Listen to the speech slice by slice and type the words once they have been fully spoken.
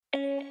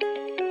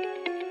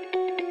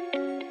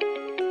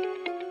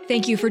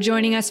Thank you for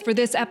joining us for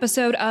this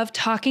episode of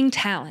Talking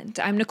Talent.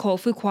 I'm Nicole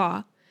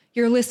Fuqua.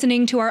 You're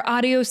listening to our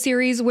audio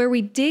series where we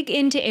dig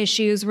into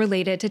issues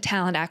related to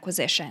talent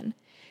acquisition.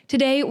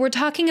 Today, we're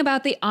talking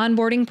about the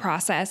onboarding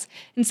process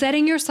and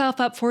setting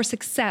yourself up for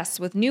success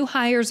with new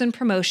hires and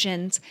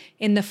promotions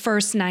in the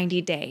first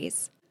 90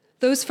 days.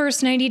 Those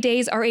first 90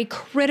 days are a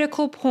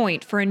critical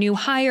point for a new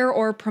hire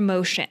or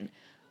promotion.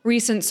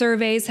 Recent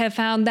surveys have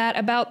found that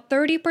about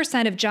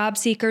 30% of job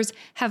seekers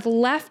have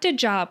left a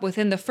job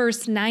within the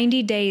first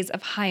 90 days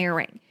of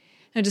hiring.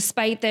 Now,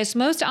 despite this,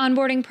 most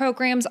onboarding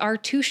programs are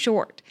too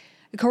short.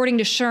 According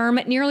to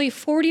SHRM, nearly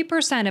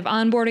 40% of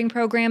onboarding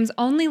programs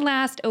only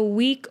last a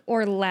week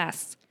or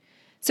less.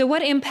 So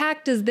what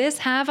impact does this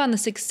have on the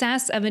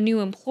success of a new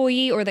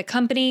employee or the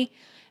company?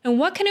 And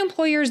what can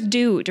employers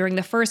do during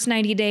the first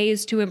 90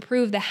 days to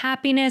improve the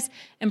happiness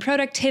and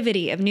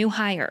productivity of new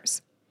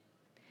hires?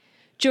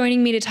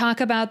 Joining me to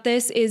talk about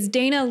this is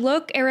Dana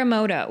Look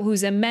Aramoto,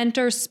 who's a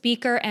mentor,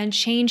 speaker, and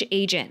change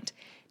agent.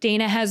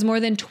 Dana has more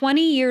than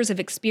 20 years of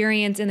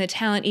experience in the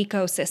talent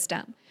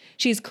ecosystem.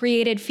 She's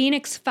created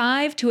Phoenix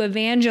 5 to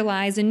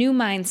evangelize a new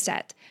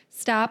mindset: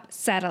 stop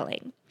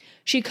settling.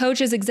 She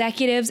coaches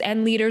executives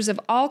and leaders of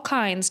all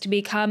kinds to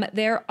become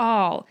their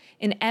all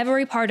in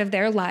every part of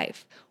their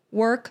life: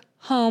 work,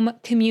 home,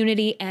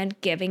 community, and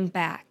giving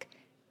back.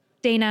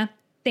 Dana,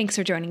 thanks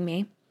for joining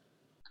me.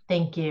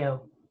 Thank you.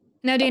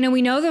 Now, Dana,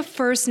 we know the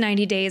first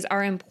 90 days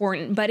are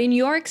important, but in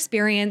your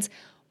experience,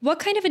 what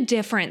kind of a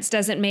difference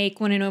does it make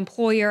when an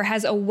employer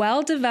has a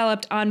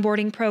well-developed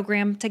onboarding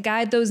program to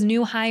guide those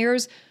new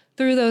hires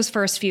through those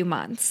first few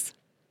months?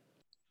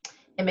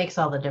 It makes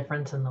all the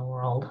difference in the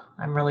world.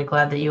 I'm really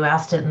glad that you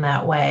asked it in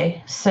that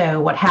way.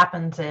 So what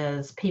happens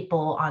is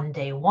people on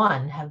day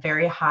one have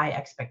very high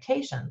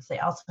expectations. They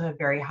also have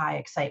very high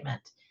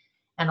excitement.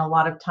 And a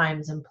lot of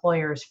times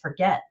employers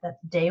forget that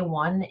day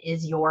one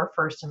is your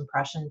first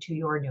impression to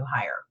your new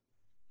hire.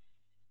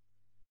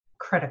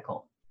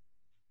 Critical.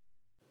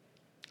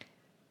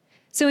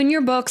 So in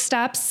your book,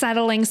 Stop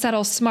Settling,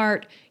 Settle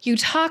Smart, you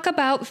talk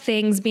about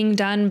things being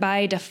done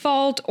by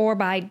default or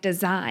by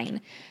design.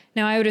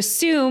 Now, I would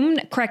assume,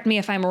 correct me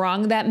if I'm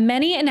wrong, that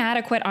many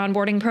inadequate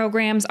onboarding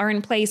programs are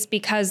in place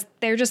because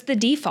they're just the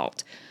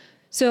default.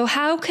 So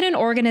how can an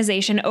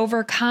organization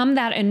overcome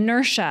that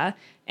inertia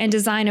and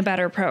design a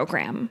better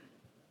program?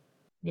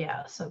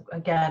 Yeah, so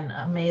again,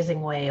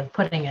 amazing way of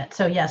putting it.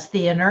 So yes,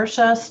 the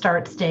inertia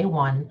starts day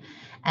one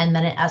and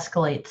then it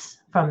escalates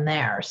from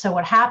there. So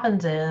what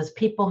happens is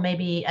people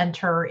maybe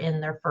enter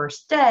in their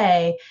first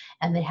day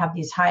and they have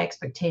these high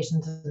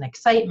expectations and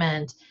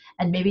excitement,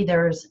 and maybe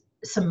there's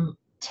some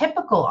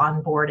typical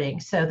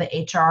onboarding. So the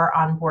HR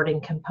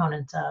onboarding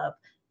components of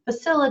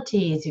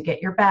facilities, you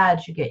get your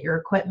badge, you get your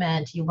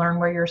equipment, you learn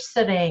where you're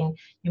sitting,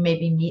 you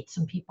maybe meet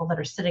some people that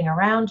are sitting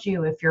around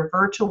you. If you're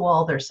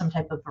virtual, there's some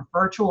type of a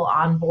virtual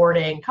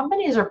onboarding.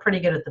 Companies are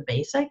pretty good at the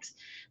basics,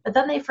 but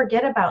then they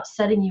forget about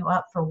setting you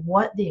up for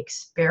what the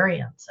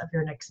experience of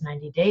your next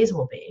 90 days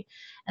will be.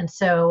 And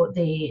so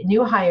the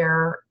new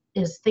hire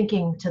is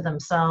thinking to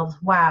themselves,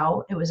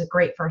 wow, it was a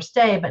great first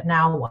day, but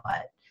now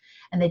what?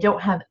 And they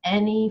don't have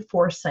any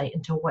foresight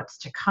into what's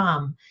to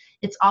come.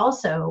 It's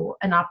also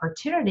an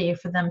opportunity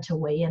for them to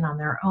weigh in on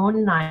their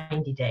own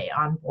 90-day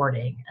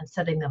onboarding and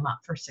setting them up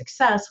for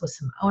success with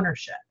some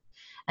ownership.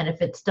 And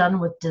if it's done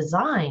with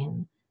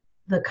design,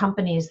 the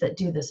companies that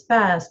do this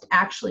best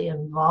actually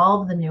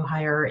involve the new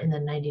hire in the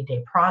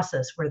 90-day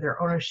process where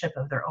their ownership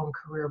of their own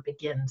career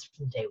begins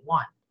from day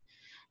one.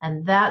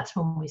 And that's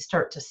when we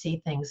start to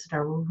see things that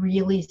are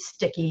really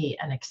sticky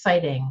and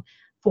exciting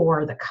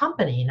for the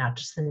company, not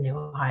just the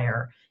new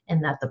hire,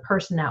 and that the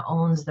person now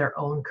owns their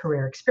own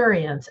career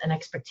experience and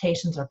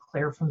expectations are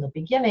clear from the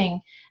beginning,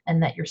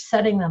 and that you're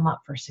setting them up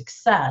for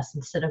success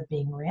instead of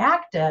being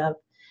reactive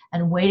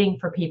and waiting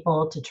for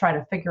people to try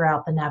to figure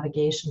out the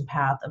navigation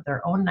path of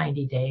their own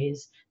 90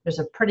 days. There's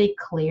a pretty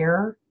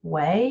clear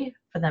way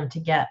for them to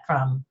get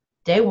from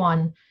day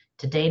one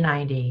to day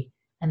 90,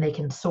 and they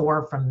can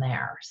soar from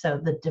there. So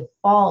the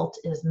default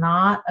is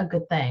not a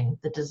good thing.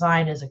 The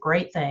design is a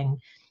great thing.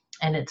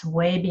 And it's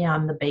way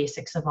beyond the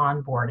basics of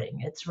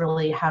onboarding. It's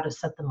really how to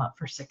set them up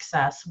for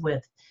success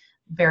with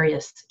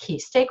various key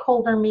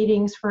stakeholder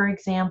meetings, for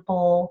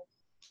example.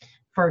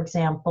 For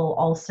example,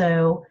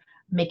 also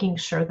making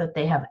sure that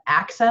they have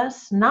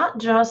access, not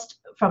just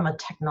from a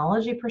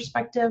technology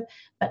perspective,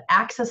 but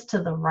access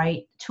to the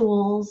right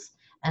tools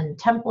and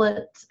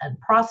templates and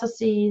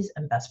processes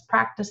and best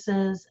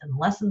practices and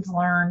lessons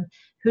learned,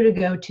 who to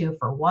go to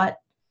for what,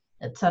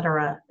 et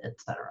cetera, et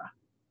cetera.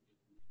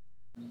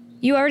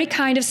 You already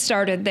kind of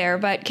started there,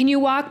 but can you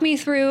walk me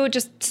through,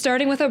 just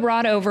starting with a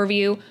broad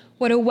overview,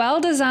 what a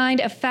well-designed,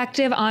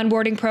 effective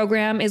onboarding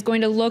program is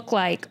going to look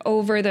like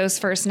over those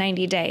first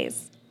 90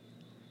 days?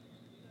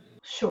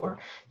 Sure.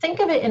 Think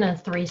of it in a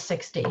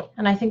 360.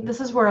 And I think this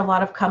is where a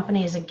lot of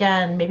companies,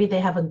 again, maybe they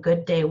have a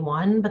good day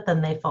one, but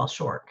then they fall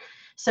short.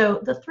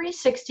 So the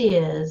 360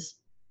 is,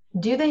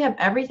 do they have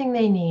everything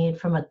they need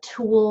from a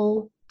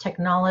tool,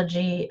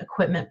 technology,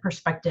 equipment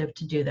perspective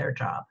to do their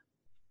job?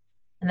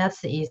 And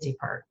that's the easy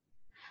part.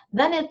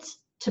 Then it's,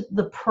 to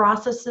the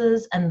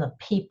processes and the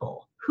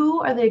people.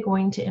 Who are they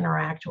going to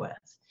interact with?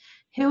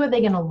 Who are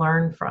they going to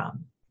learn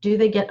from? Do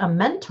they get a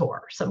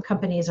mentor? Some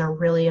companies are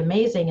really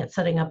amazing at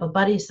setting up a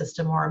buddy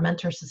system or a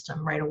mentor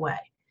system right away.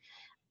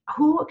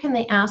 Who can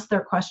they ask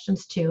their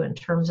questions to in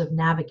terms of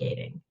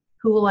navigating?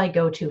 Who will I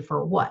go to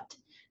for what?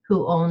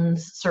 Who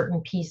owns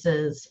certain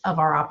pieces of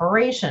our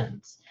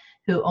operations?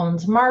 Who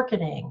owns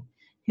marketing?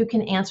 Who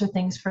can answer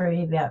things for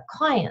me about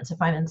clients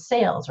if I'm in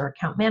sales or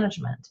account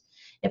management?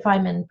 If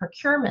I'm in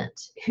procurement,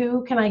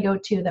 who can I go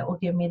to that will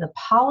give me the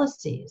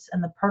policies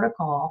and the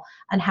protocol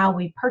and how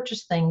we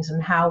purchase things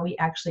and how we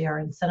actually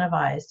are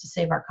incentivized to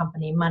save our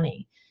company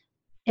money?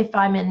 If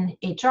I'm in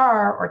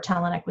HR or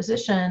talent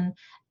acquisition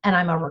and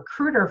I'm a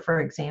recruiter,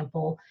 for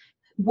example,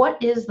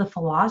 what is the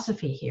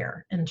philosophy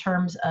here in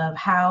terms of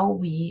how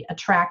we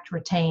attract,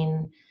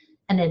 retain,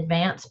 and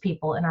advance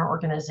people in our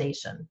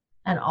organization?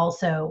 And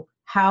also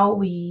how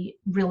we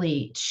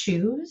really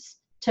choose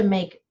to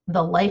make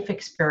the life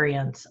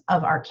experience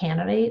of our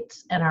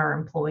candidates and our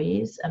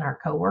employees and our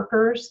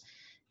coworkers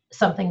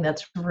something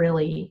that's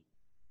really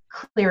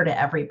clear to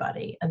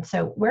everybody. And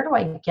so where do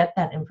I get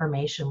that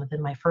information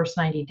within my first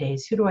 90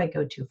 days? Who do I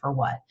go to for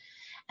what?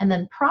 And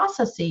then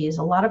processes,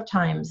 a lot of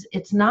times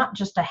it's not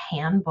just a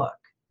handbook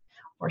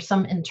or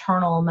some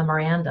internal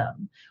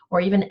memorandum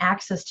or even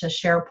access to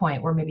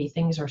SharePoint where maybe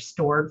things are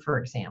stored, for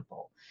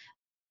example.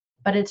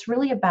 But it's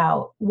really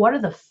about what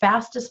are the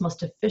fastest,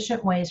 most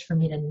efficient ways for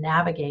me to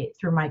navigate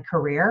through my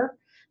career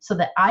so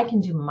that I can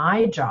do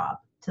my job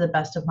to the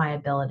best of my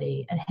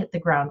ability and hit the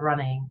ground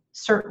running,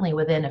 certainly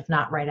within, if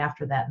not right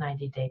after that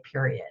 90-day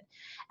period.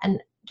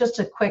 And just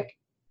a quick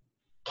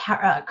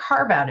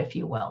carve out, if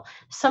you will.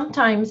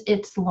 Sometimes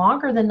it's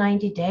longer than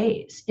 90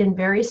 days in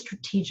very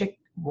strategic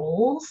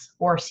roles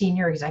or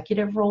senior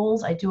executive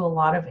roles. I do a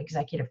lot of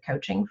executive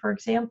coaching, for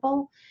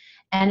example,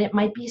 and it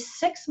might be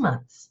 6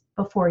 months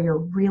before you're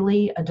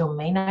really a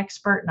domain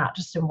expert, not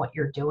just in what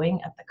you're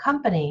doing at the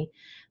company,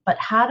 but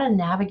how to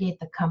navigate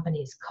the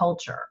company's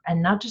culture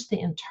and not just the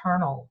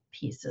internal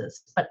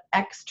pieces, but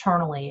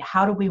externally,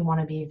 how do we want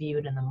to be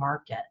viewed in the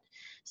market?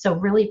 So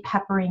really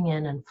peppering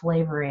in and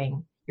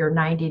flavoring your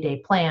 90-day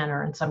plan,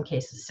 or in some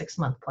cases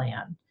 6-month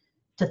plan,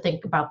 to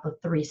think about the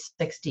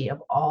 360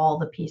 of all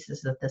the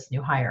pieces that this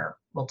new hire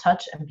will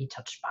touch and be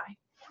touched by.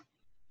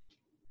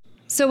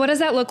 So what does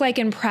that look like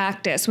in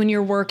practice when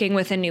you're working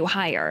with a new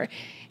hire?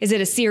 Is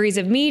it a series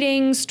of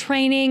meetings,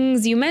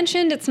 trainings? You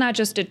mentioned it's not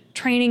just a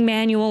training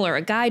manual or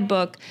a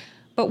guidebook,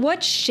 but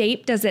what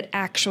shape does it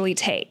actually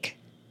take?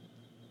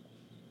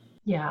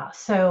 Yeah,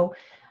 so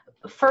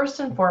first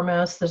and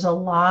foremost, there's a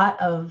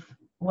lot of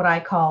what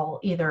I call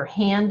either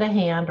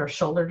hand-to-hand or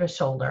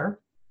shoulder-to-shoulder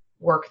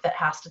work that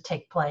has to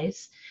take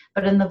place.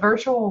 But in the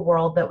virtual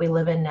world that we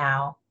live in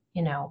now,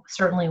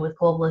 certainly with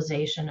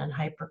globalization and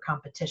hyper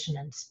competition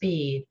and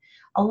speed,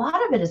 a lot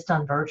of it is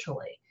done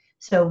virtually.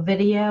 So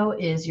video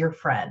is your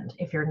friend.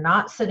 If you're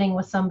not sitting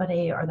with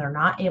somebody or they're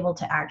not able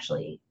to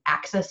actually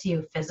access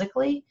you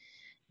physically,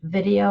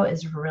 video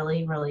is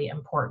really, really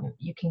important.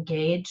 You can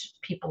gauge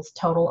people's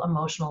total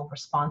emotional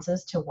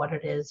responses to what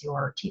it is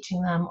you're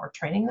teaching them or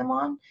training them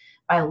on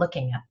by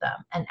looking at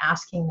them and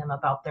asking them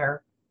about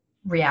their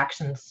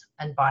reactions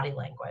and body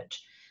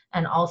language.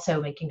 And also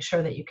making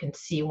sure that you can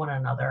see one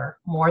another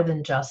more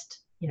than just,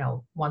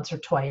 once or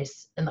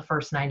twice in the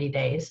first 90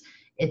 days.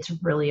 It's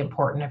really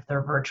important if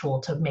they're virtual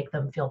to make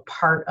them feel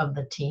part of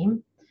the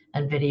team,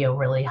 and video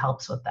really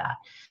helps with that.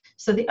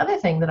 So the other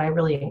thing that I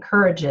really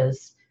encourage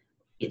is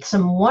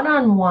some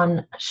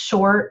one-on-one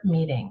short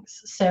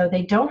meetings. So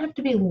they don't have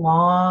to be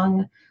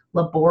long,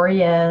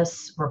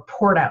 laborious,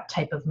 report out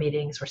type of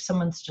meetings where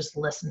someone's just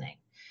listening.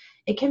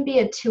 It can be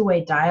a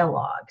two-way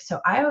dialogue.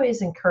 So I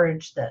always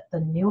encourage that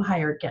the new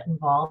hire get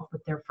involved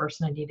with their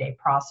first 90-day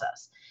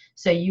process.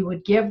 So you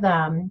would give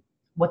them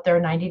what their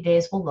 90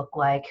 days will look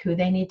like, who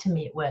they need to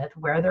meet with,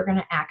 where they're going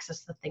to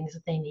access the things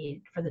that they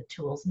need for the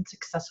tools and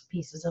success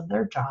pieces of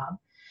their job.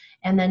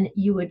 And then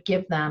you would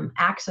give them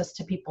access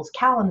to people's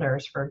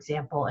calendars, for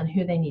example, and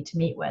who they need to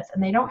meet with.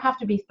 And they don't have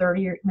to be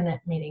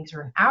 30-minute meetings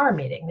or an hour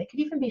meeting. They could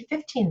even be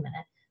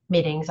 15-minute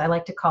meetings. I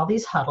like to call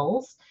these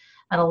huddles.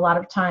 And a lot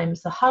of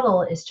times the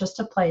huddle is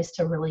just a place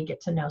to really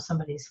get to know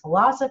somebody's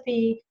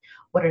philosophy,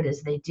 what it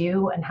is they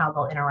do, and how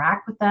they'll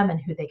interact with them and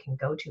who they can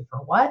go to for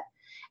what.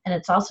 And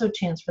it's also a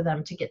chance for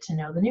them to get to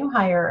know the new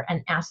hire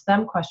and ask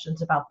them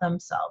questions about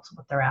themselves,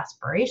 what their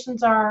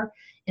aspirations are.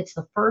 It's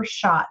the first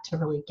shot to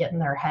really get in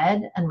their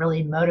head and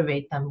really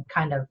motivate them,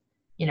 kind of,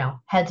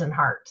 heads and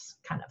hearts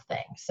kind of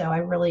thing. So I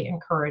really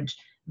encourage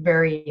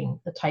varying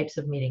the types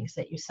of meetings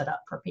that you set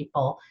up for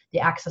people, the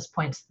access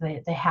points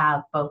they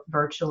have both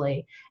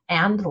virtually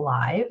and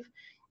live.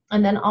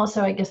 And then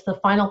also, I guess the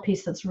final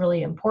piece that's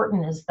really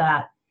important is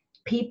that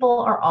people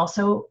are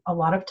also a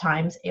lot of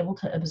times able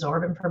to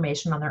absorb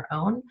information on their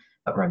own,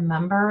 but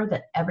remember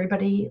that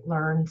everybody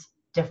learns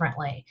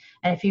differently.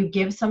 And if you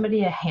give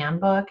somebody a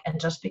handbook and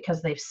just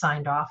because they've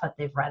signed off that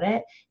they've read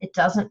it, it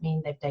doesn't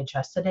mean they've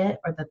digested it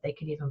or that they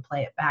could even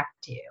play it back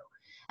to you.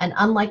 And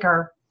unlike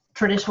our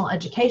traditional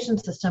education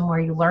system where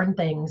you learn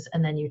things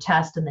and then you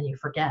test and then you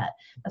forget.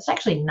 That's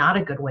actually not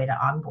a good way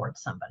to onboard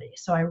somebody.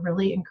 So I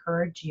really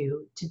encourage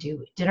you to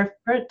do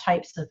different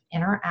types of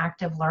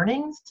interactive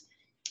learnings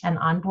and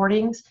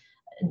onboardings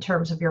in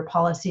terms of your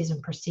policies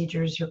and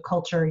procedures, your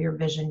culture, your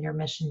vision, your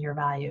mission, your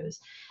values,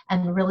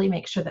 and really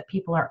make sure that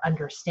people are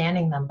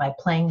understanding them by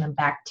playing them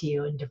back to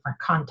you in different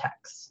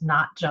contexts,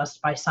 not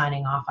just by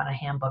signing off on a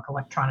handbook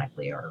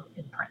electronically or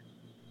in print.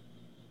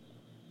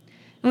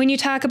 When you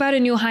talk about a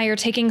new hire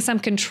taking some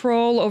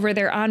control over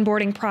their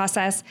onboarding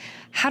process,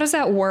 how does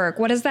that work?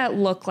 What does that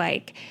look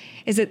like?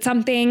 Is it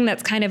something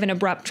that's kind of an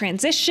abrupt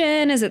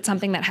transition? Is it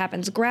something that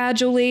happens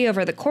gradually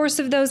over the course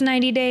of those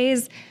 90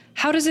 days?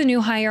 How does a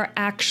new hire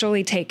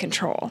actually take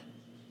control?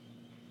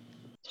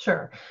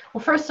 Sure.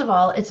 Well, first of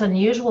all, it's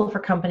unusual for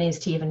companies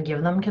to even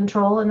give them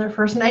control in their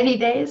first 90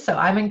 days. So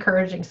I'm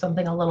encouraging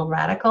something a little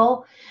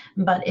radical.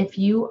 But if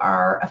you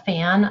are a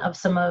fan of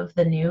some of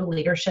the new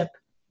leadership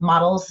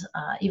models,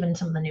 even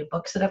some of the new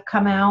books that have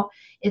come out,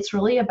 it's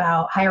really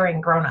about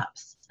hiring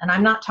grown-ups. And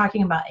I'm not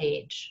talking about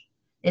age.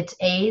 It's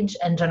age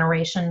and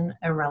generation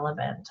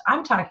irrelevant.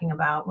 I'm talking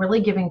about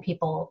really giving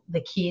people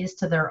the keys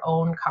to their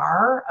own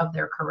car of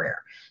their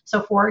career.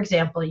 So for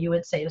example, you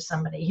would say to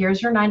somebody, here's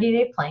your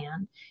 90-day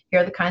plan. Here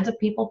are the kinds of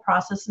people,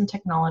 process, and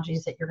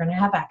technologies that you're going to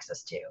have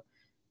access to.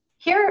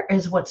 Here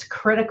is what's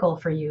critical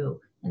for you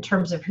in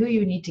terms of who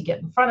you need to get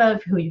in front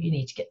of, who you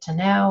need to get to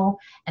know,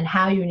 and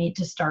how you need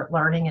to start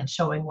learning and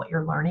showing what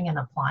you're learning and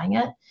applying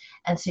it.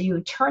 And so you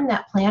turn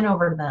that plan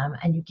over to them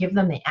and you give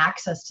them the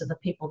access to the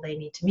people they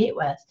need to meet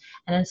with.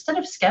 And instead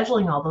of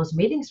scheduling all those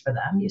meetings for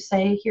them, you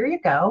say, here you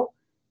go.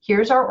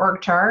 Here's our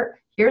org chart.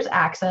 Here's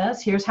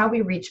access. Here's how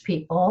we reach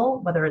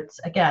people, whether it's,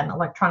 again,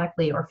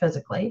 electronically or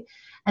physically.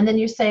 And then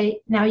you say,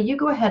 now you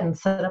go ahead and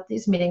set up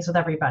these meetings with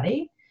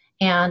everybody.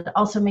 And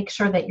also make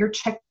sure that you're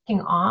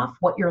checking off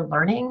what you're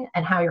learning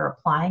and how you're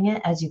applying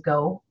it as you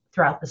go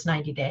throughout this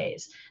 90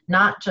 days.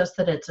 Not just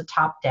that it's a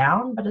top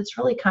down, but it's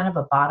really kind of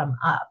a bottom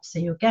up. So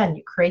you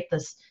create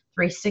this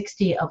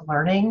 360 of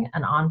learning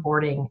and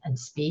onboarding and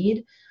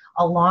speed,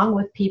 along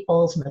with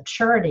people's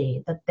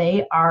maturity, that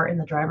they are in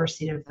the driver's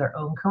seat of their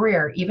own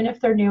career, even if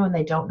they're new and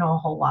they don't know a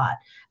whole lot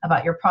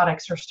about your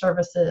products or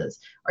services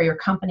or your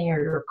company or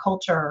your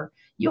culture.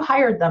 You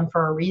hired them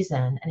for a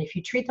reason. And if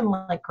you treat them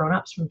like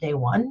grown-ups from day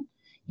one,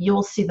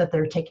 you'll see that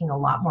they're taking a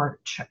lot more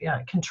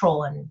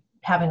control and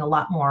having a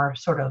lot more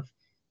sort of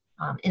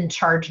in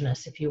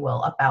chargeness, if you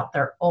will, about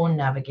their own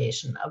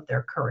navigation of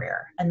their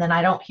career. And then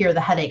I don't hear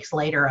the headaches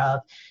later of,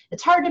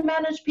 it's hard to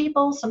manage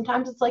people.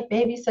 Sometimes it's like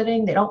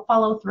babysitting. They don't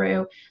follow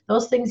through.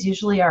 Those things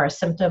usually are a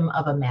symptom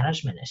of a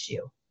management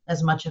issue,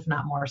 as much, if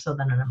not more so,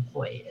 than an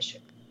employee issue.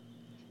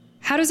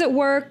 How does it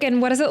work and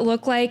what does it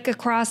look like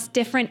across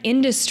different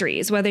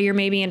industries, whether you're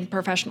maybe in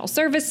professional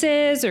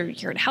services or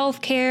you're in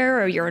healthcare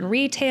or you're in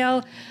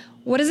retail?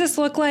 What does this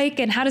look like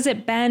and how does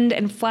it bend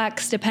and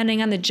flex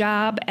depending on the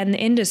job and the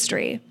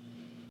industry?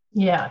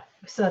 Yeah,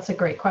 so that's a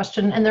great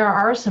question. And there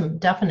are some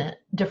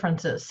definite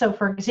differences. So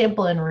for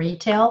example, in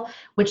retail,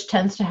 which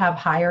tends to have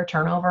higher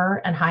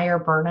turnover and higher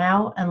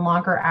burnout and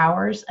longer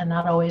hours and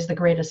not always the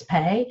greatest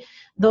pay,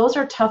 those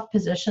are tough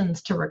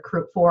positions to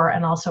recruit for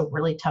and also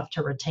really tough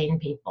to retain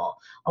people.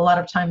 A lot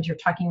of times you're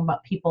talking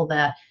about people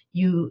that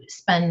you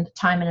spend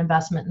time and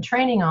investment and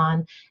training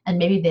on, and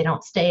maybe they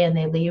don't stay and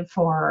they leave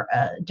for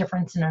a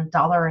difference in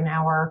 $1 an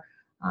hour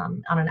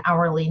on an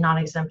hourly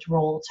non-exempt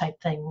role type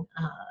thing,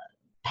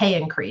 pay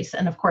increase.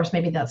 And of course,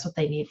 maybe that's what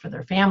they need for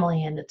their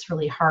family, and it's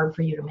really hard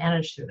for you to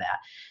manage through that.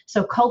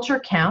 So culture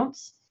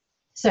counts.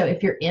 So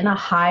if you're in a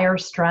higher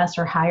stress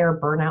or higher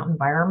burnout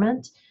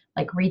environment,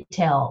 like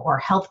retail or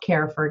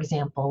healthcare, for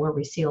example, where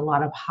we see a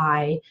lot of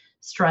high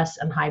stress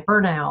and high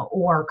burnout,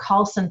 or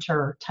call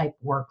center type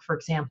work, for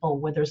example,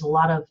 where there's a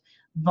lot of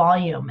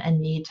volume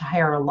and need to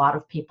hire a lot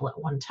of people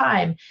at one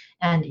time,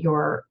 and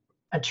your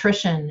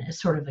attrition is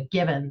sort of a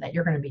given that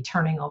you're going to be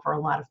turning over a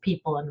lot of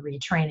people and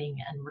retraining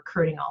and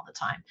recruiting all the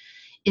time.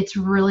 It's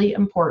really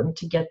important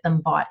to get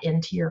them bought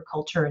into your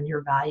culture and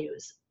your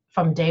values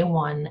from day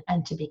one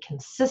and to be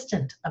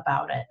consistent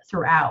about it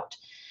throughout.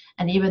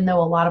 And even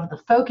though a lot of the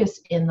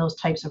focus in those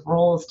types of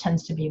roles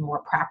tends to be more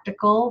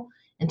practical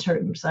in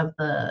terms of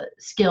the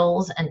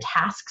skills and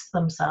tasks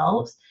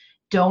themselves,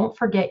 don't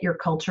forget your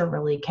culture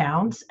really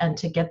counts, and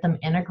to get them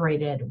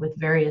integrated with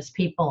various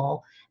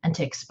people and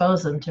to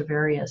expose them to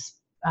various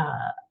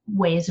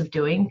ways of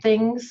doing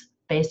things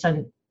based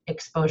on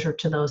exposure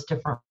to those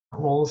different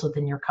roles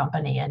within your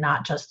company, and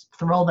not just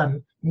throw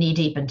them knee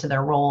deep into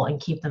their role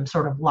and keep them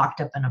sort of locked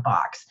up in a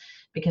box,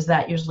 because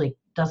that usually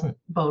doesn't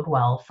bode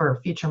well for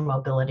future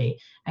mobility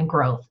and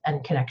growth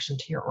and connection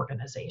to your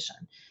organization.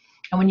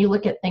 And when you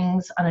look at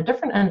things on a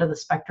different end of the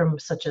spectrum,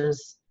 such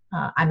as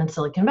I'm in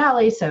Silicon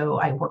Valley, so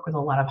I work with a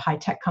lot of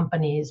high-tech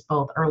companies,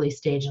 both early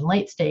stage and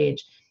late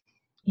stage.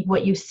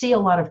 What you see a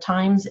lot of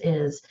times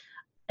is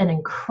an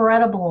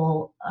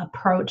incredible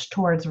approach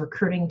towards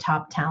recruiting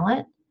top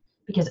talent,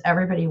 because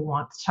everybody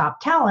wants top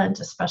talent,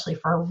 especially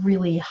for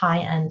really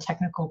high-end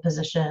technical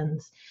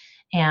positions.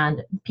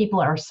 And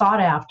people are sought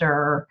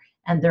after,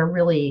 and they're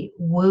really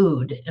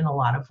wooed in a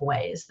lot of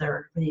ways.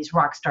 They're these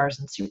rock stars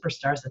and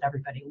superstars that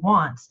everybody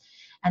wants.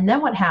 And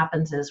then what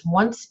happens is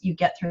once you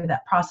get through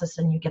that process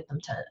and you get them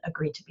to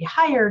agree to be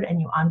hired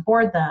and you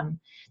onboard them,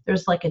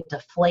 there's like a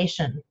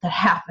deflation that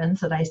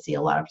happens that I see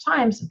a lot of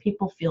times, and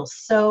people feel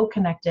so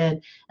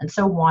connected and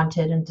so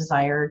wanted and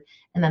desired.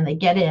 And then they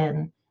get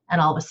in,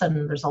 and all of a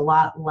sudden there's a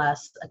lot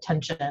less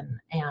attention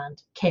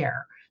and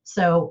care.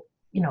 So,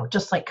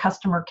 just like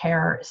customer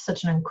care is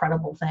such an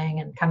incredible thing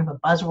and kind of a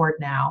buzzword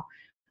now,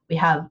 we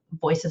have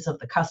voices of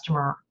the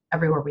customer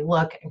everywhere we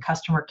look, and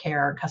customer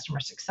care and customer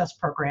success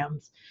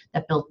programs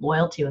that build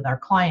loyalty with our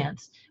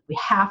clients. We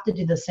have to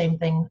do the same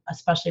thing,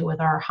 especially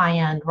with our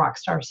high-end rock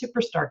star,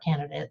 superstar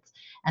candidates.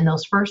 And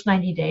those first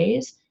 90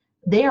 days,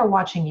 they are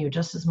watching you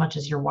just as much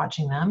as you're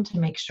watching them to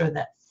make sure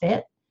that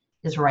fit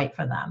is right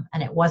for them.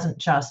 And it wasn't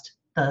just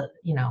the,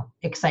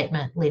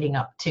 excitement leading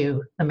up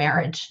to the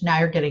marriage. Now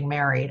you're getting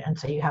married. And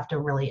so you have to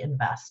really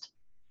invest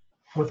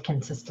with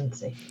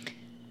consistency.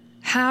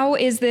 How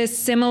is this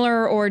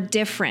similar or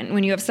different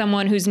when you have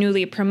someone who's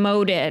newly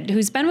promoted,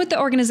 who's been with the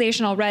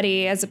organization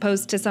already, as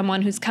opposed to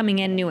someone who's coming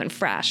in new and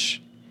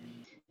fresh?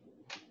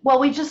 Well,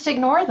 we just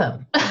ignore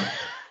them.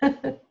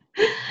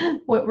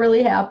 What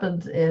really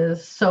happens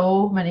is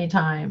so many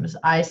times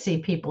I see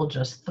people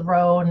just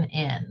thrown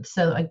in.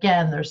 So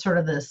again, there's sort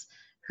of this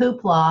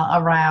hoopla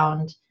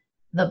around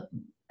the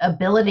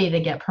ability to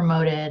get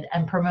promoted,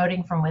 and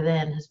promoting from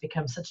within has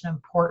become such an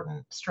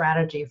important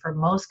strategy for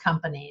most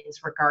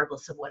companies,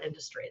 regardless of what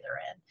industry they're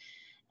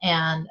in.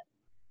 And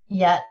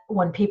yet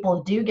when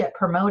people do get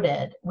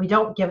promoted, we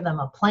don't give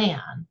them a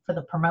plan for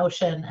the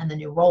promotion and the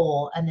new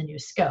role and the new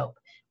scope.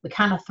 We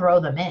kind of throw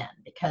them in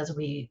because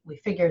we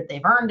figured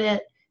they've earned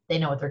it. They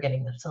know what they're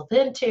getting themselves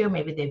into.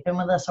 Maybe they've been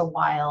with us a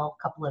while,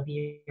 a couple of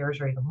years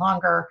or even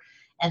longer.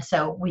 And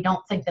so we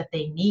don't think that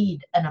they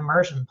need an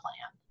immersion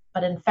plan.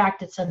 But in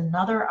fact, it's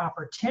another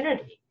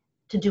opportunity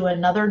to do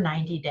another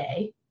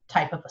 90-day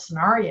type of a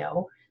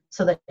scenario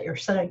so that you're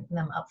setting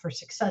them up for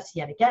success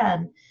yet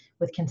again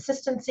with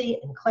consistency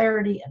and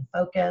clarity and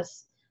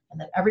focus, and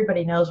that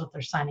everybody knows what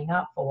they're signing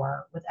up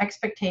for with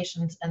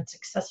expectations and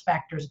success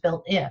factors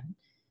built in.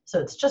 So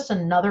it's just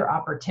another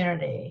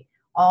opportunity,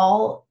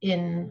 all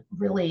in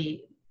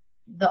really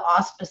the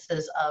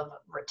auspices of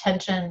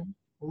retention,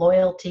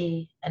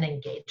 loyalty, and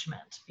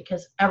engagement,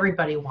 because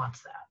everybody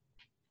wants that.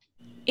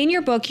 In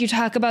your book, you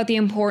talk about the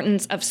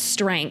importance of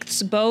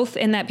strengths, both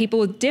in that people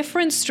with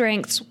different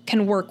strengths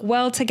can work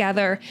well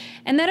together,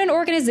 and that an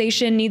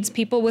organization needs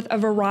people with a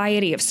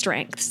variety of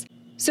strengths.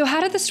 So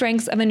how do the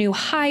strengths of a new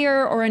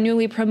hire or a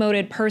newly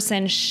promoted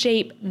person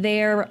shape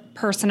their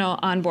personal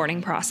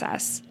onboarding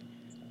process?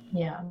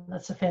 Yeah,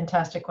 that's a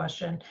fantastic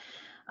question.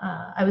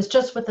 I was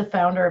just with the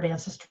founder of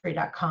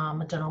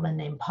Ancestry.com, a gentleman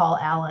named Paul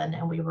Allen,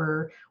 and we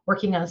were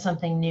working on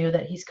something new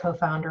that he's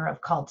co-founder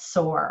of called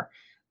SOAR,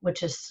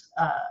 which is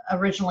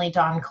originally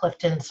Don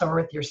Clifton, SOAR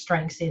with Your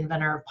Strengths, the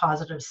inventor of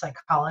positive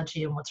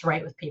psychology and what's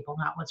right with people,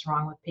 not what's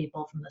wrong with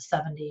people, from the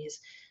 70s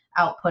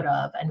output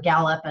of, and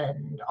Gallup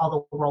and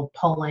all the world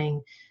polling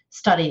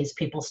studies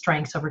people's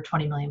strengths. Over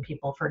 20 million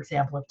people, for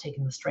example, have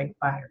taken the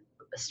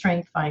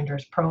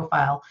StrengthsFinders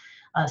profile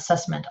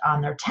assessment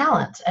on their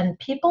talents. And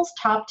people's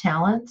top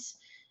talents,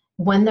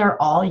 when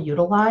they're all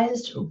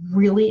utilized,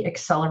 really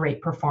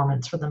accelerate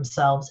performance for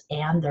themselves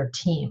and their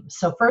team.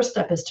 So first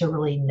step is to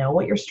really know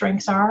what your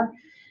strengths are.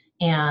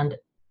 And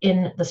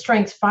in the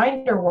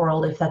StrengthsFinder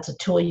world, if that's a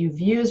tool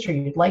you've used or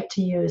you'd like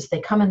to use, they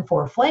come in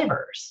 4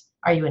 flavors.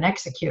 Are you an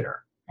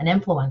executor, an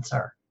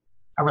influencer,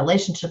 a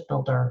relationship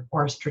builder,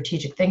 or a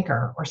strategic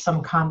thinker, or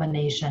some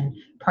combination,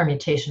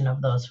 permutation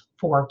of those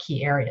 4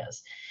 key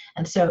areas?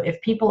 And so if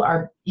people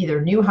are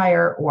either new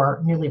hire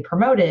or newly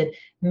promoted,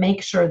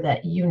 make sure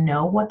that you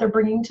know what they're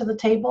bringing to the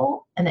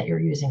table and that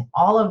you're using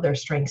all of their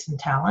strengths and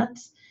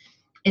talents.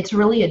 It's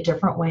really a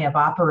different way of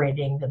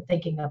operating than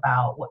thinking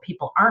about what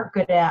people aren't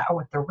good at or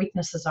what their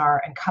weaknesses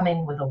are and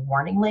coming with a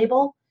warning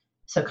label.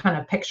 So kind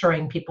of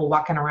picturing people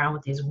walking around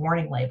with these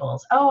warning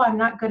labels. Oh, I'm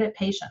not good at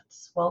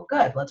patience. Well,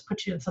 good. Let's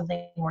put you in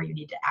something where you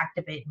need to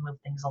activate and move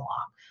things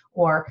along.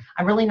 Or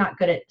I'm really not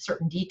good at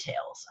certain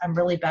details. I'm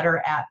really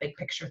better at big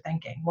picture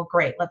thinking. Well,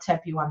 great. Let's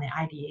have you on the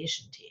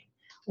ideation team.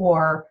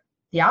 Or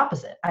the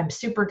opposite. I'm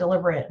super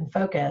deliberate and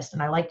focused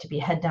and I like to be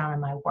head down in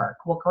my work.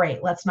 Well,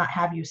 great. Let's not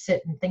have you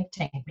sit in think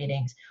tank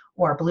meetings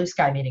or blue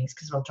sky meetings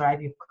because it'll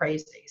drive you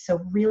crazy.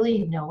 So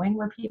really knowing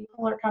where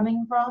people are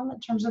coming from in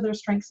terms of their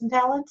strengths and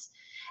talents,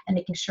 and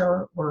making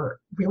sure we're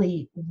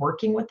really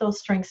working with those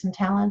strengths and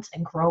talents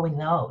and growing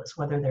those,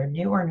 whether they're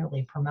new or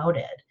newly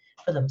promoted,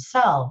 for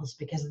themselves,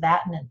 because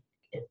that in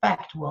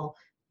effect will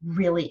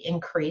really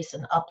increase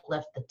and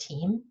uplift the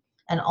team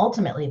and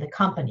ultimately the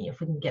company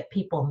if we can get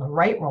people in the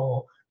right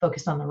role,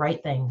 focused on the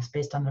right things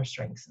based on their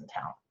strengths and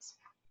talents.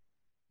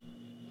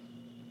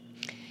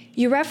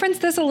 You referenced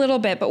this a little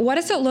bit, but what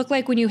does it look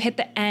like when you hit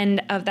the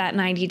end of that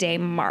 90-day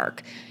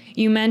mark?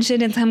 You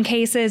mentioned in some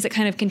cases it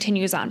kind of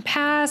continues on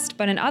past,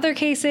 but in other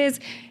cases,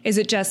 is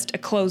it just a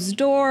closed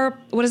door?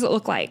 What does it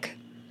look like?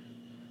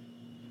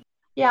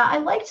 Yeah, I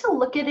like to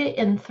look at it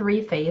in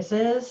three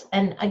phases.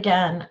 And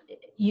again,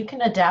 you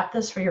can adapt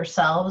this for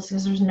yourselves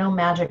because there's no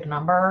magic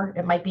number.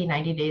 It might be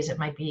 90 days, it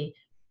might be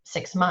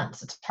 6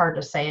 months. It's hard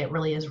to say. It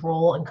really is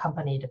role and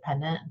company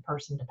dependent and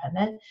person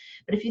dependent.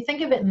 But if you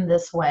think of it in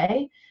this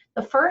way,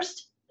 the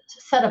first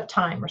set of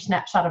time or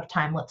snapshot of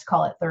time, let's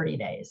call it 30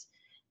 days,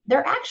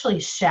 they're actually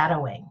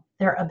shadowing,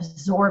 they're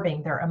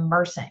absorbing, they're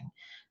immersing.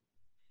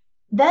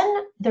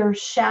 Then they're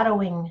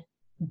shadowing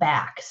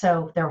back.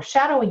 So they're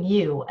shadowing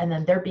you, and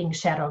then they're being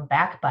shadowed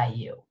back by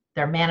you,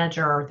 their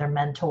manager, their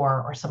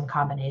mentor, or some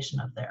combination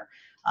of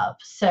of.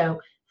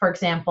 So, for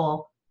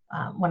example,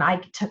 when I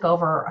took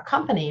over a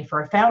company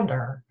for a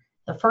founder,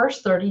 the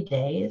first 30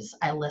 days,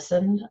 I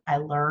listened, I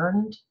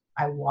learned,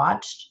 I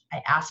watched,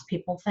 I asked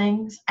people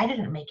things. I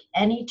didn't make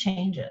any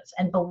changes.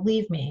 And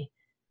believe me,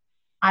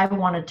 I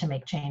wanted to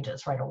make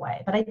changes right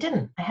away, but I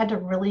didn't. I had to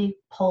really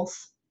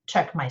pulse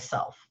check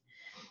myself.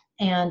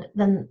 And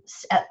then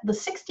at the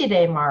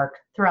 60-day mark,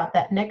 throughout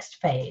that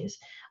next phase,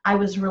 I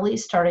was really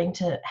starting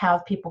to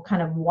have people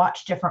kind of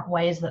watch different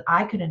ways that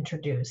I could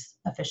introduce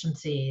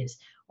efficiencies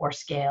or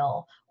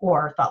scale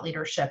or thought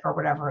leadership or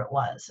whatever it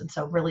was. And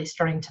so really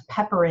starting to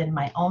pepper in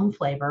my own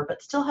flavor,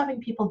 but still having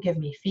people give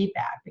me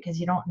feedback, because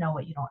you don't know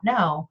what you don't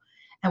know.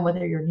 And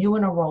whether you're new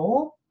in a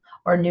role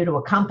or new to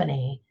a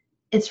company,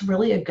 it's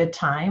really a good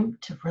time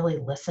to really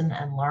listen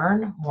and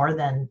learn more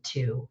than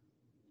to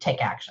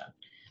take action.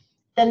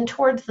 Then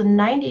towards the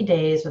 90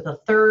 days, or the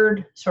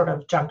third sort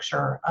of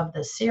juncture of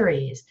the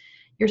series,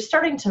 you're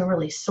starting to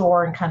really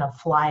soar and kind of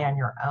fly on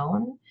your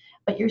own,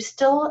 but you're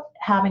still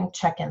having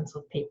check-ins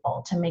with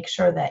people to make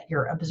sure that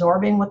you're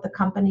absorbing what the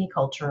company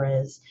culture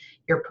is,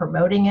 you're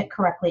promoting it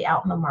correctly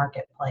out in the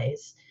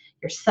marketplace,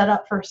 you're set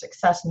up for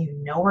success and you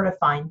know where to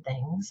find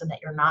things, and that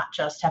you're not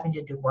just having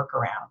to do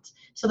workarounds.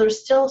 So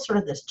there's still sort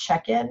of this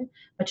check-in,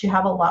 but you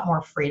have a lot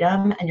more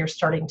freedom and you're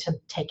starting to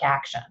take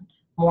action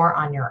more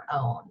on your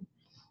own.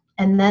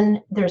 And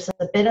then there's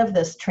a bit of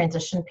this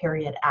transition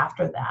period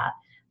after that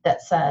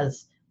that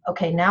says,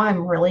 okay, now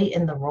I'm really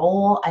in the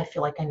role. I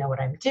feel like I know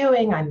what I'm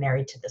doing. I'm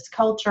married to this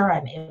culture.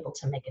 I'm able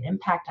to make an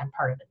impact. I'm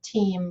part of a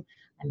team.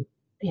 I'm,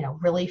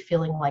 really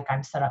feeling like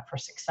I'm set up for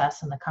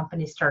success, and the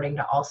company's starting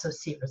to also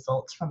see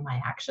results from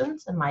my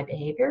actions and my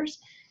behaviors.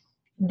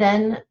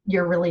 Then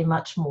you're really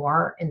much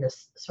more in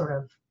this sort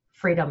of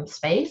freedom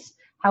space.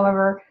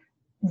 However,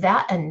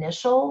 that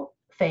initial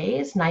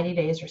phase, 90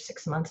 days or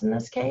 6 months in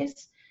this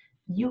case,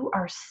 you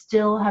are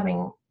still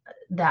having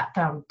that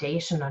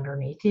foundation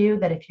underneath you,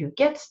 that if you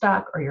get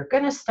stuck or you're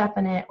going to step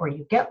in it or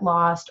you get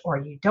lost or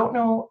you don't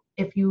know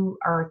if you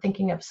are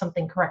thinking of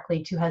something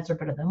correctly, two heads are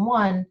better than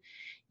one,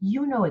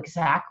 you know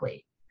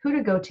exactly who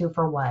to go to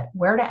for what,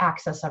 where to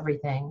access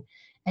everything.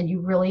 And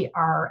you really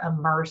are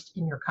immersed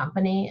in your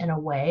company in a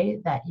way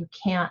that you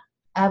can't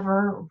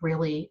ever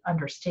really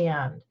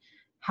understand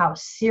how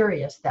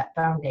serious that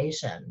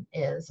foundation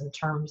is in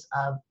terms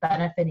of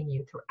benefiting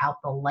you throughout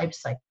the life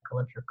cycle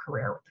of your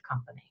career with the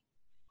company.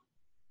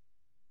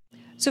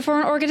 So for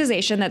an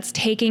organization that's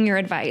taking your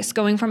advice,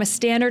 going from a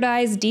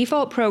standardized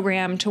default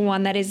program to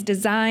one that is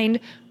designed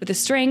with the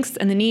strengths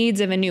and the needs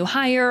of a new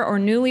hire or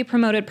newly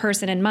promoted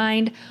person in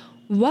mind,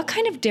 what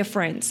kind of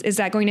difference is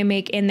that going to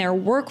make in their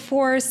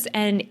workforce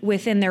and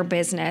within their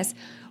business?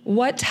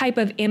 What type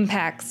of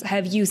impacts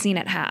have you seen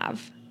it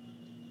have?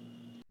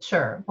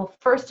 Sure. Well,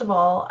 first of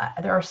all,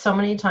 there are so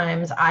many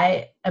times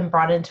I am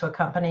brought into a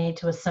company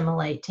to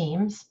assimilate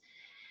teams,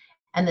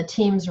 and the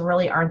teams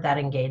really aren't that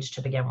engaged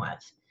to begin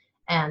with.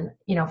 And,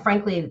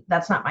 frankly,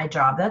 that's not my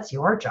job. That's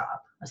your job,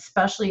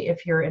 especially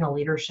if you're in a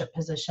leadership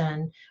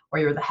position or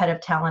you're the head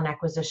of talent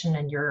acquisition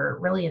and you're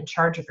really in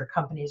charge of your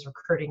company's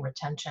recruiting,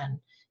 retention,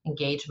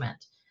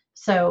 engagement.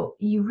 So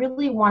you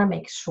really want to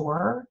make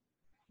sure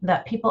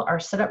that people are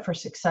set up for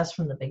success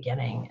from the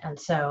beginning. And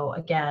so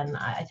again,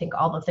 I think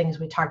all the things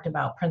we talked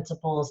about,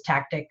 principles,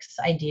 tactics,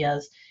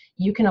 ideas,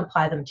 you can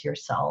apply them to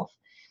yourself.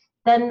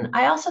 Then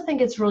I also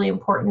think it's really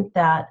important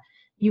that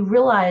you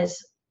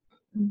realize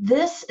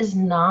this is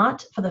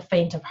not for the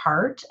faint of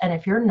heart. And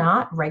if you're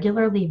not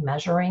regularly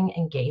measuring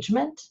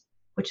engagement,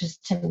 which is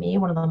to me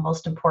one of the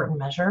most important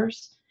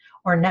measures,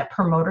 or net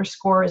promoter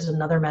score is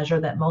another measure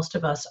that most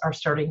of us are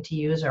starting to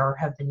use or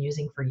have been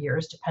using for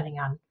years, depending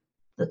on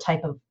the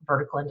type of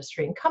vertical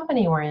industry and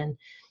company we're in.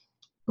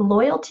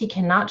 Loyalty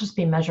cannot just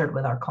be measured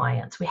with our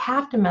clients. We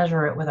have to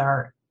measure it with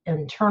our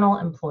internal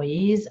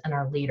employees and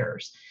our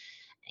leaders.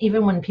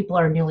 Even when people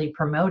are newly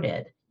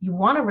promoted, you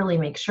want to really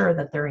make sure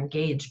that they're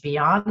engaged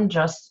beyond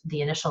just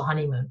the initial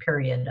honeymoon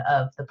period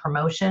of the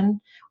promotion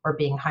or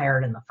being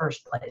hired in the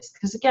first place.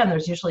 Because again,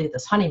 there's usually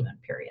this honeymoon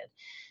period.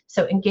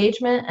 So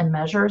engagement and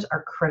measures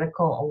are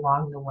critical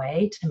along the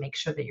way to make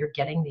sure that you're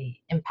getting the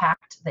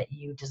impact that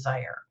you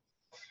desire.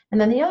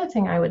 And then the other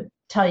thing I would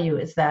tell you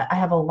is that I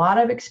have a lot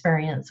of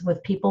experience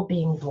with people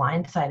being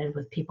blindsided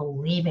with people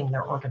leaving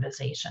their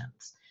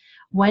organizations.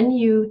 When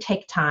you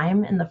take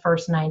time in the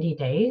first 90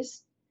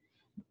 days,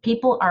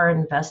 people are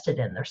invested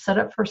in, they're set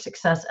up for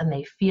success, and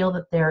they feel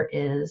that there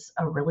is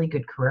a really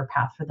good career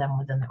path for them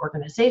within the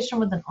organization,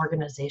 with an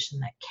organization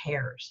that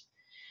cares.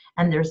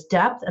 And there's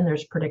depth and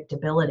there's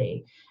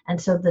predictability. And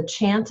so the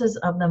chances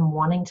of them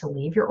wanting to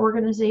leave your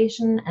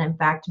organization and in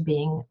fact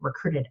being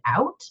recruited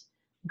out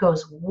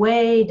goes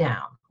way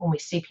down when we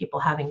see people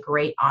having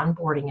great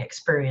onboarding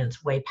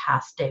experience way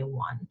past day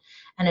one.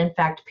 And in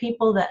fact,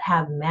 people that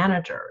have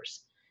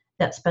managers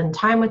that spend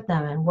time with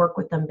them and work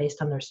with them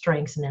based on their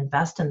strengths and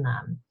invest in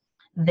them,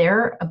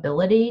 their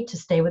ability to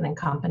stay within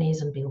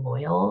companies and be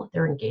loyal,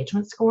 their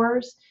engagement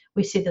scores,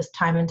 we see this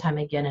time and time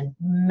again in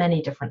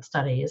many different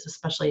studies,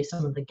 especially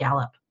some of the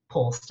Gallup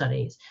poll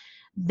studies.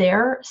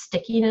 Their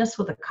stickiness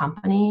with a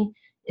company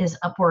is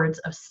upwards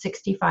of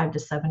 65 to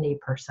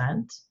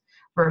 70%,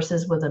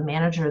 versus with a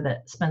manager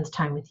that spends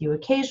time with you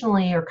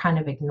occasionally or kind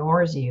of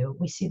ignores you.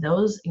 We see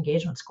those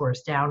engagement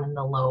scores down in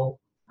the low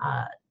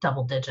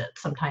double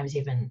digits, sometimes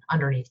even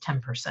underneath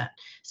 10%.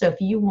 So if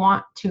you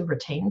want to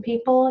retain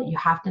people, you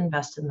have to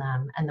invest in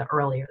them, and the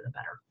earlier the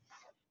better.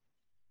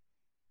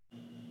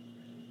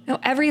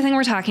 Now, everything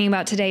we're talking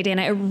about today,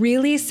 Dana, it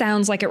really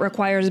sounds like it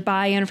requires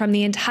buy-in from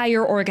the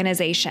entire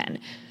organization.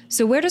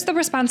 So where does the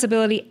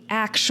responsibility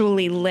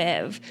actually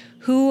live?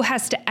 Who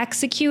has to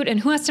execute and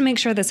who has to make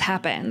sure this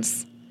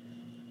happens?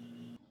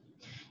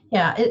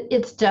 Yeah,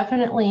 it's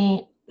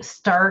definitely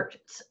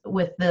starts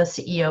with the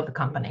CEO of the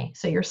company.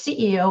 So your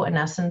CEO, in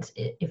essence,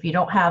 if you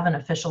don't have an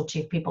official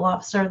chief people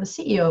officer, the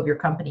CEO of your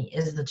company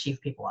is the chief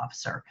people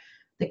officer.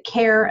 The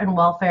care and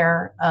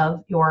welfare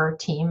of your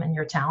team and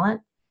your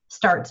talent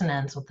starts and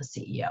ends with the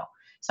CEO.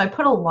 So I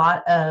put a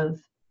lot of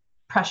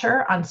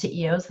pressure on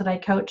CEOs that I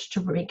coach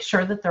to make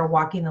sure that they're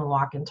walking the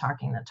walk and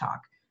talking the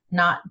talk,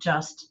 not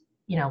just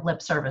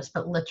lip service,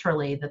 but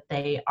literally that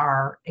they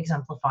are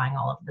exemplifying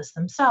all of this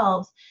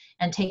themselves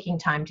and taking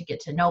time to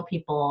get to know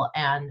people.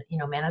 And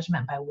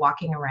management by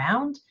walking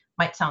around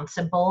might sound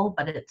simple,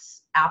 but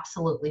it's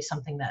absolutely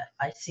something that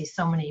I see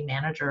so many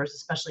managers,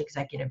 especially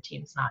executive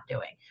teams, not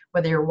doing.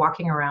 Whether you're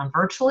walking around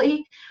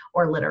virtually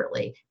or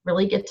literally,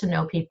 really get to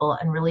know people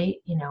and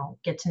really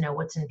get to know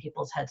what's in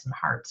people's heads and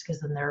hearts, because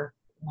then they're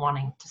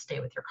wanting to stay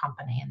with your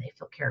company and they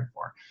feel cared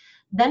for.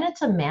 Then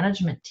it's a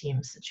management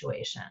team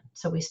situation.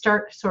 So we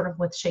start sort of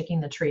with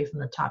shaking the tree from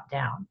the top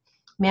down.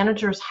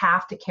 Managers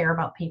have to care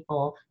about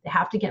people. They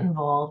have to get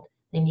involved.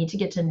 They need to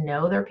get to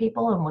know their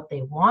people and what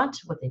they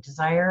want, what they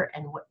desire,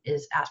 and what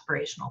is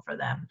aspirational for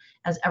them.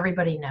 As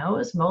everybody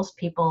knows, most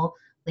people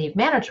leave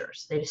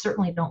managers. They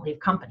certainly don't leave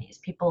companies.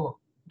 People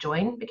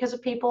join because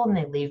of people and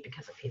they leave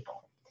because of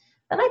people.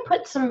 Then I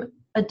put some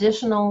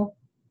additional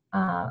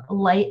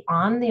light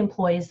on the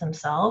employees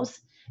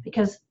themselves,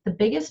 because the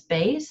biggest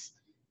base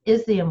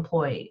is the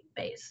employee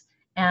base,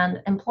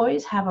 and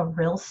employees have a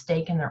real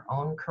stake in their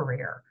own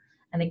career.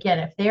 And again,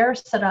 if they're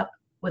set up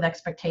with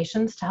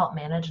expectations to help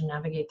manage and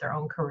navigate their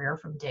own career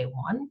from day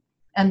one,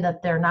 and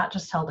that they're not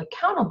just held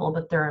accountable,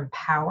 but they're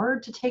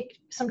empowered to take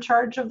some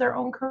charge of their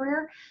own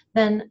career,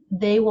 then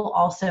they will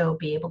also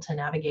be able to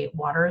navigate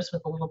waters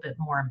with a little bit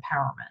more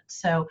empowerment.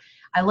 So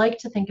I like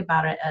to think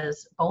about it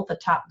as both a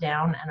top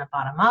down and a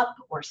bottom up,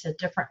 or said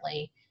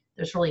differently,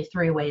 there's really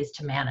three ways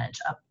to manage: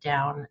 up,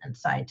 down, and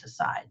side to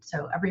side.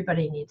 So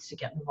everybody needs to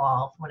get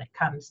involved when it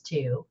comes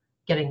to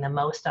getting the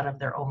most out of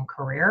their own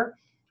career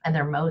and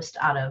their most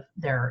out of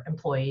their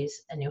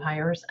employees and new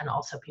hires, and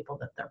also people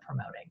that they're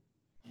promoting.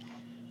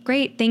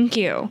 Great, thank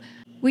you.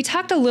 We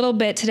talked a little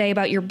bit today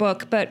about your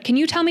book, but can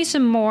you tell me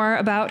some more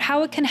about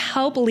how it can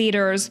help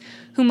leaders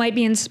who might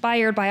be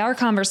inspired by our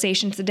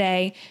conversation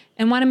today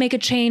and want to make a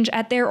change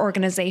at their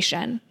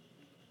organization?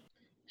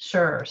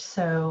 Sure.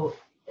 So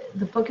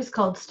the book is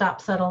called Stop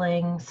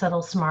Settling,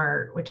 Settle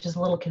Smart, which is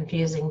a little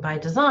confusing by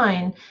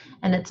design,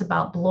 and it's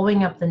about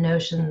blowing up the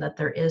notion that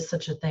there is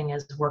such a thing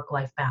as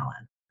work-life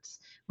balance.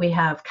 We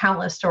have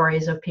countless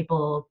stories of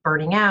people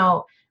burning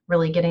out,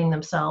 really getting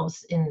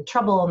themselves in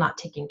trouble, not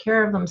taking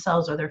care of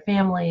themselves or their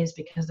families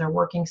because they're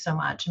working so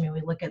much. I mean,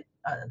 we look at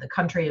the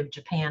country of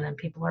Japan, and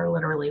people are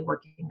literally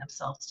working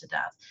themselves to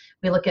death.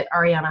 We look at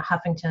Arianna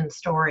Huffington's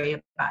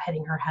story about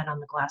hitting her head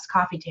on the glass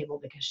coffee table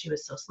because she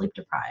was so sleep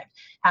deprived,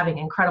 having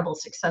incredible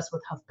success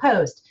with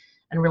HuffPost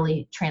and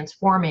really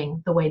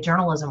transforming the way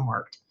journalism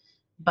worked,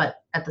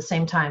 but at the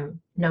same time,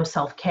 no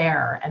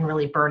self-care and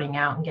really burning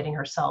out and getting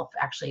herself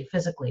actually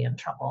physically in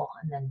trouble.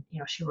 And then,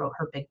 she wrote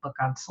her big book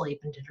on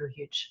sleep and did her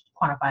huge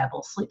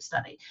quantifiable sleep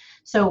study.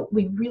 So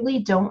we really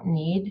don't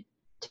need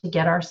to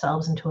get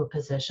ourselves into a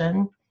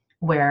position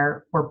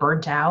where we're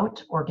burnt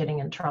out or getting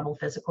in trouble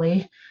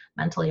physically,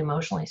 mentally,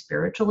 emotionally,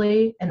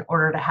 spiritually, in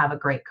order to have a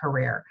great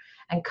career.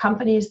 And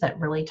companies that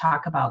really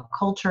talk about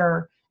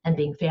culture and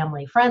being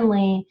family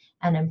friendly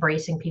and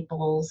embracing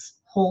people's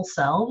whole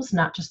selves,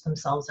 not just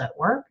themselves at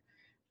work,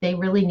 they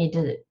really need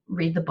to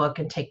read the book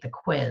and take the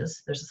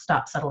quiz. There's a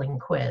Stop Settling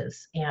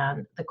quiz.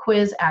 And the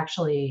quiz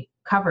actually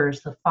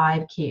covers the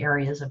 5 key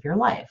areas of your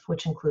life,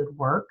 which include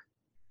work,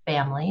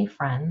 family,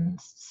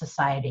 friends,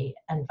 society,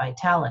 and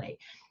vitality.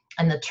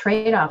 And the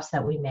trade-offs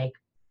that we make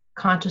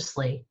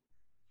consciously,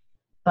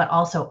 but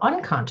also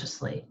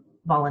unconsciously,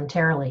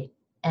 voluntarily,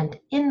 and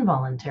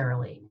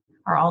involuntarily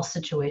are all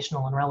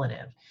situational and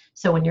relative.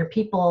 So when your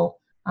people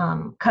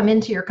come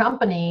into your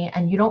company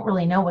and you don't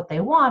really know what they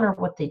want or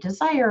what they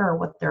desire or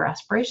what their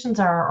aspirations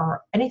are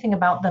or anything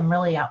about them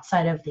really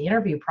outside of the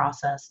interview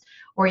process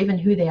or even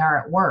who they are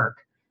at work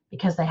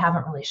because they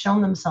haven't really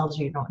shown themselves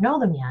or you don't know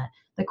them yet,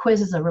 the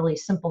quiz is a really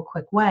simple,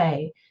 quick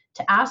way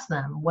to ask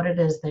them what it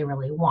is they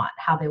really want,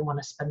 how they want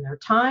to spend their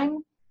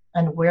time,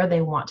 and where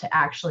they want to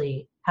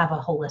actually have a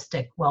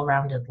holistic,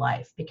 well-rounded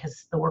life,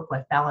 because the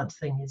work-life balance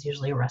thing is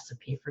usually a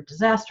recipe for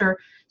disaster.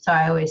 So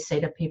I always say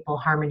to people,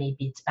 harmony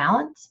beats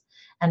balance,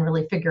 and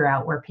really figure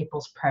out where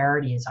people's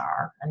priorities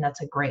are. And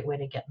that's a great way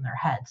to get in their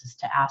heads, is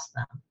to ask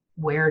them,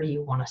 where do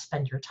you want to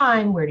spend your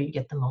time? Where do you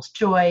get the most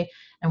joy?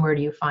 And where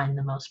do you find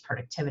the most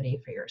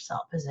productivity for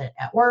yourself? Is it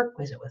at work?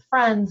 Is it with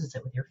friends? Is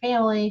it with your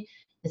family?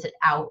 Is it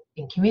out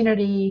in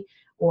community?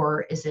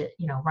 Or is it,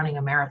 running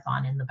a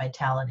marathon in the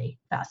vitality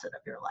facet of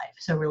your life?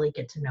 So really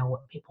get to know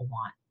what people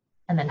want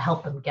and then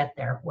help them get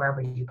there wherever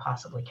you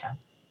possibly can.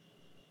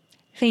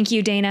 Thank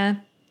you,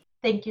 Dana.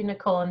 Thank you,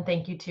 Nicole, and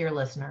thank you to your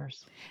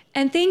listeners.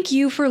 And thank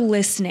you for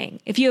listening.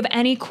 If you have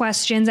any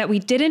questions that we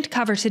didn't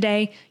cover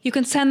today, you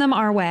can send them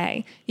our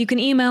way. You can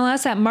email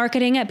us at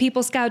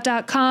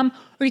marketing@peoplescout.com,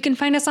 or you can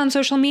find us on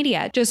social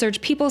media. Just search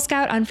People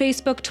Scout on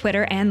Facebook,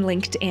 Twitter, and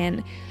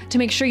LinkedIn. To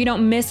make sure you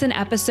don't miss an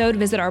episode,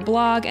 visit our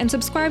blog and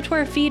subscribe to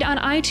our feed on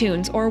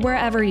iTunes or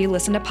wherever you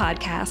listen to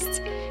podcasts.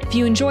 If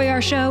you enjoy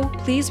our show,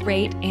 please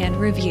rate and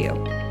review.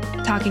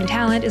 Talking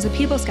Talent is a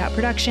People Scout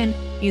production,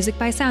 music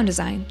by Sound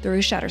Design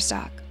through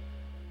Shutterstock.